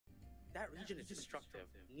that region is destructive.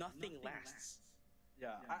 Nothing lasts. Yeah,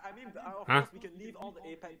 I mean, of course, we can leave all the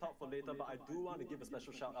Apex talk for later, but I do want to give a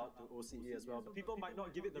special shout out to OCE as well. The people might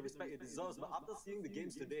not give it the respect it deserves, but after seeing the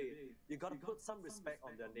games today, you gotta put some respect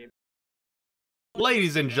on their name.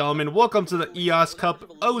 Ladies and gentlemen, welcome to the EOS Cup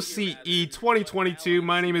OCE 2022.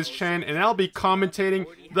 My name is Chanh, and I'll be commentating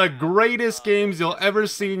the greatest games you'll ever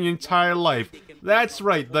see in your entire life. That's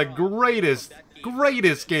right, the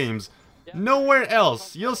greatest games. Nowhere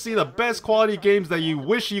else. You'll see the best quality games that you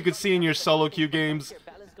wish you could see in your solo queue games.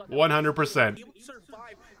 100%.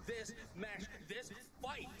 Survive this match, this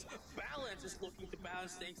fight. Balance is looking to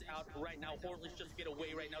balance things out right now. Hornless just get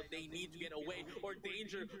away right now. They need to get away, or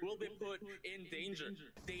danger will be put in danger.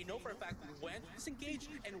 They know for a fact when to disengage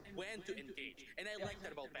and when to engage. And I like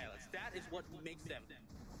that about balance. That is what makes them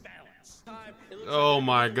balance. Oh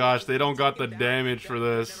my gosh, they don't got the damage for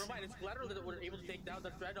this.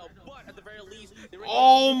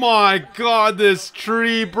 Oh my god, this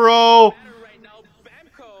tree, bro!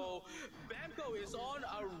 Bamco is on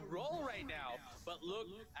a roll right now, but look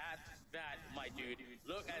at that, my dude.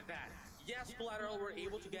 Look at that. Yes, Collateral were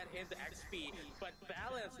able to get into XP, but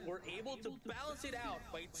Balance were able to balance it out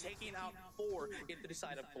by taking out 4 into the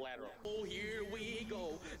side of Collateral. Oh, here we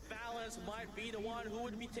go. Balance might be the one who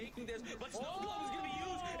would be taking this, but Snow Globe is going to be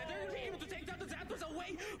used, and they're going to be able to take down the Zapdos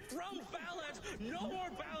away from Balance. No more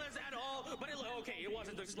Balance at all, but okay, it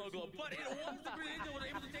wasn't the Snow Globe, but it was the Grenade that was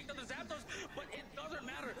able to take down the Zapdos, but it doesn't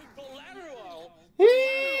matter. Collateral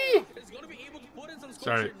is going to be able to put in some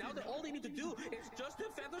scores here. Now that all they need to do is just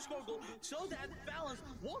defend their score goal so that Balance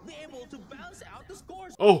won't be able to balance out the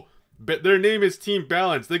scores. Oh, but their name is Team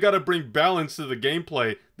Balance. They gotta bring balance to the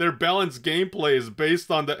gameplay. Their balanced gameplay is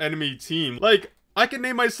based on the enemy team. Like, I can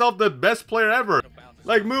name myself the best player ever.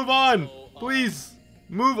 Like, move on. Please,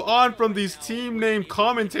 move on from these team name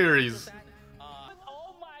commentaries.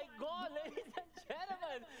 Oh my god, ladies and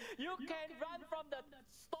gentlemen, you can run from the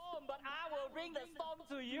storm, but I will bring the storm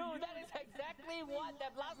to you. That is exactly what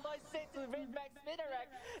that Blastoise said to Ridgeback Spinnerack,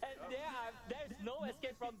 and there's no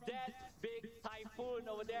escape from that big typhoon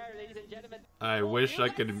over there, ladies and gentlemen. I wish I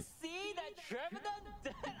could see that Trevenant,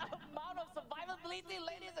 that amount of survivability,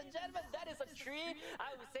 ladies and gentlemen. That is a tree.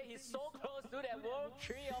 I would say he's so close to that world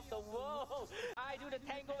tree of the world. I do the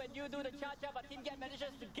tango and you do the cha-cha, but Team Gap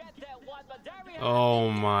manages to get that one. But there we have Oh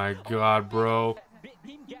my god, bro.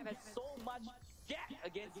 Team Gap has so much gap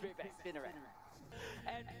against Ridgeback Spinnerack.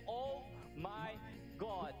 And oh my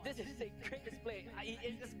god, this is a great display.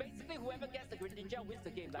 It's basically whoever gets the Greninja wins the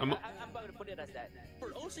game. Like, I'm going to put it as that.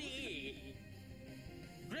 For OCE,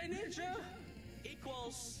 Greninja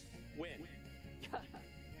equals win.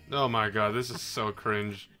 Oh my god, this is so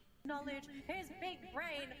cringe. Knowledge, his big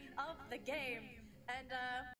brain of the game. And